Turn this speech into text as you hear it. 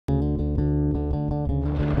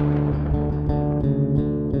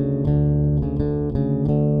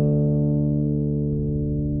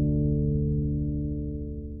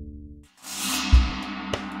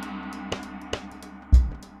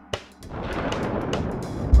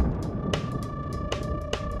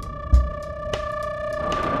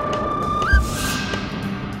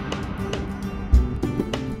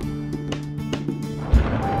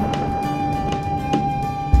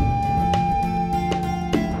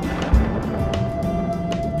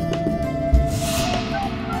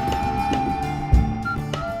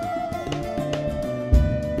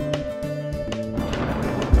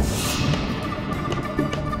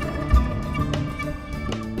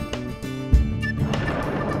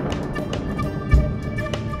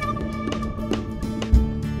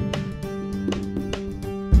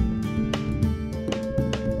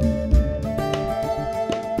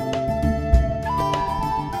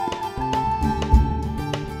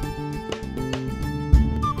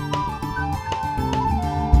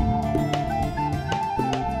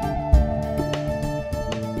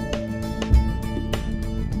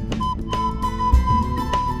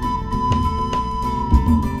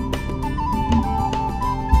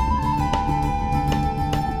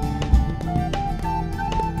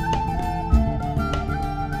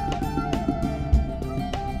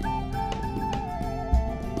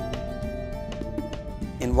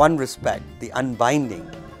one respect, the unbinding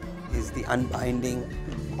is the unbinding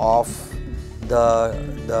of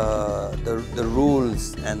the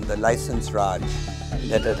rules and the license raj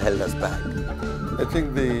that had held us back. I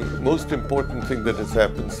think the most important thing that has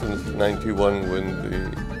happened since '91, when the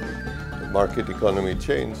market economy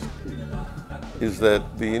changed, is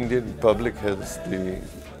that the Indian public has the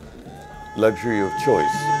luxury of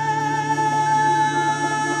choice.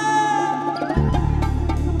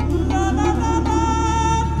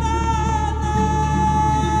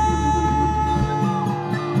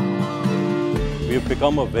 We have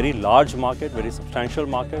become a very large market, very substantial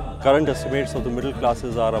market. Current estimates of the middle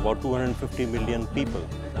classes are about 250 million people.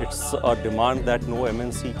 It's a demand that no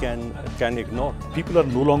MNC can ignore. People are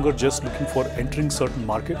no longer just looking for entering certain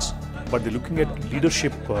markets, but they're looking at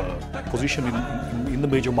leadership position in the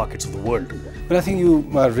major markets of the world. But I think you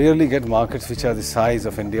rarely get markets which are the size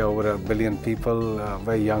of India, over 1 billion people,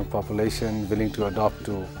 very young population, willing to adopt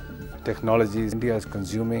to technologies. India is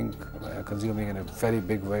consuming in a very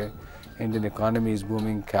big way. Indian economy is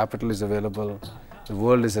booming, capital is available, the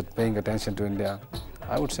world is paying attention to India.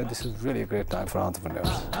 I would say this is really a great time for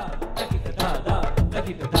entrepreneurs.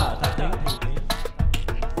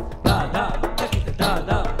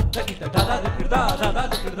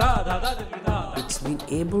 It's been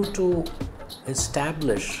able to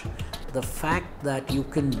establish the fact that you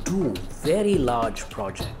can do very large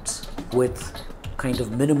projects with kind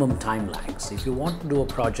of minimum time lags. If you want to do a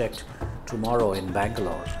project tomorrow in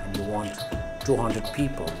Bangalore and you want 200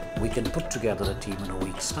 people, we can put together a team in a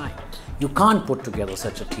week's time. You can't put together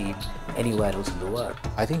such a team anywhere else in the world.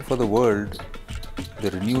 I think for the world,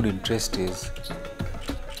 the renewed interest is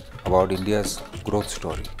about India's growth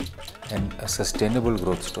story and a sustainable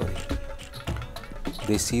growth story.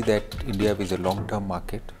 They see that India is a long-term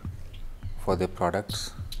market for their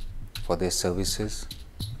products, for their services.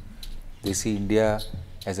 They see India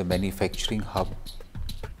as a manufacturing hub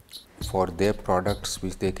for their products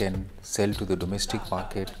which they can sell to the domestic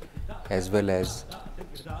market as well as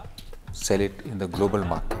sell it in the global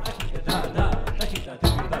market.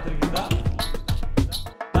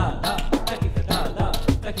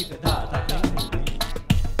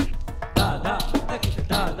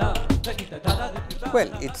 Well,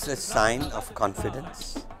 it's a sign of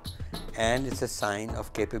confidence and it's a sign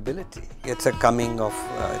of capability. It's a coming of,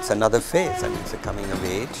 it's another phase, I mean, it's a coming of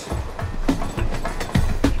age.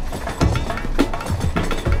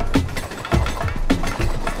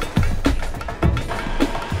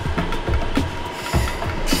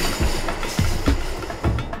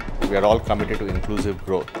 We are all committed to inclusive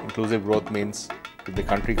growth. Inclusive growth means if the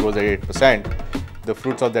country grows at 8%, the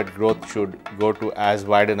fruits of that growth should go to as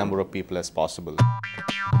wide a number of people as possible.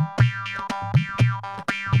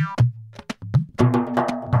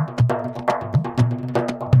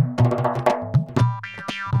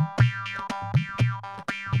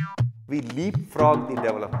 We leapfrog the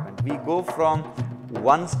development. We go from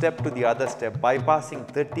one step to the other step, bypassing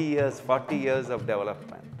 30 years, 40 years of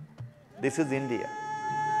development. This is India.